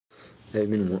I've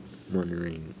been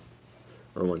wondering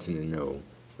or wanting to know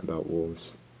about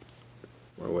wolves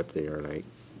or what they are like.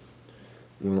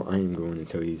 Well, I am going to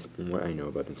tell you what I know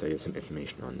about them, so you have some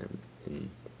information on them, and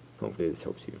hopefully this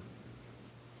helps you.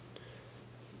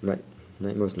 Like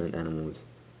most land animals,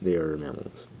 they are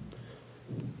mammals.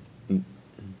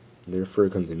 Their fur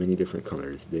comes in many different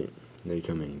colors. They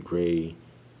come in gray,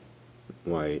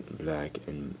 white, black,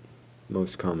 and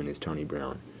most common is tawny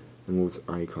brown. The wolf's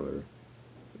eye color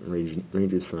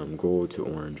ranges from gold to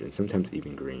orange and sometimes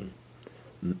even green.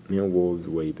 Male wolves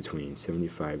weigh between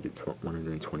 75 to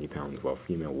 120 pounds, while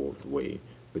female wolves weigh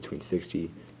between 60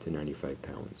 to 95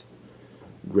 pounds.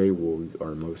 Gray wolves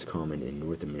are most common in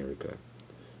North America,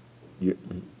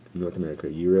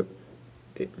 Europe,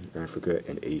 Africa,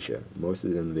 and Asia. Most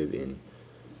of them live in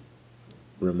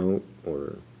remote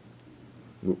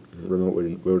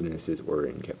wildernesses or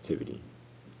in captivity.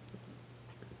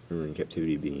 Or in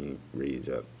captivity, being raised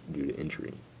up due to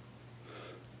injury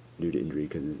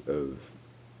because of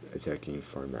attacking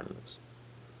farm animals.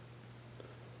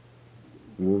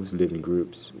 Wolves live in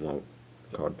groups,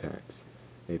 called packs.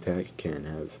 A pack can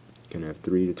have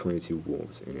 3 to 22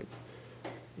 wolves in it.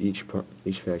 Each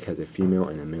pack has a female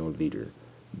and a male leader.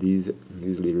 These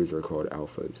leaders are called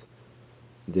alphas.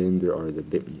 Then there are the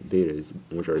betas,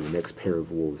 which are the next pair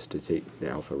of wolves to take the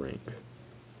alpha rank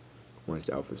once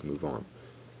the alphas move on.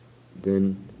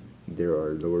 Then there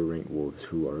are lower ranked wolves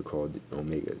who are called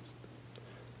omegas.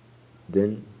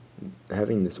 Then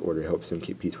having this order helps them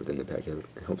keep peace within the pack. It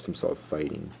helps them stop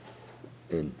fighting.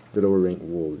 And the lower ranked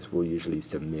wolves will usually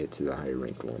submit to the higher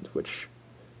ranked ones, which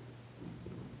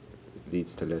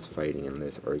leads to less fighting and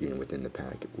less arguing within the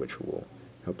pack, which will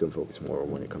help them focus more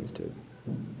when it comes to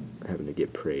having to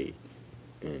get prey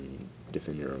and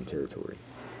defend their own territory.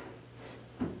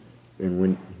 And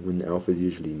when the alphas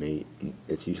usually mate,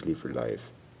 it's usually for life,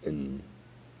 and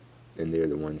they're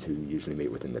the ones who usually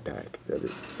mate within the pack.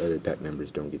 The other pack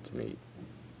members don't get to mate,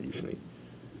 usually.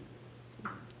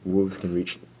 Wolves can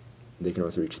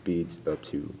also reach speeds up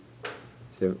to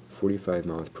 45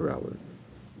 miles per hour.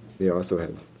 They also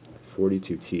have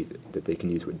 42 teeth that they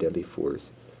can use with deadly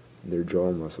force. Their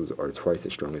jaw muscles are twice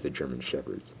as strong as a German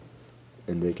Shepherd's,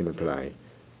 and they can apply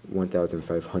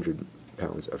 1,500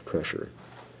 pounds of pressure.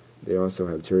 They also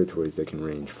have territories that can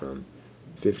range from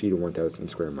 50 to 1,000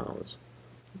 square miles.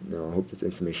 Now, I hope this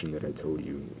information that I told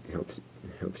you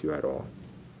helps you at all.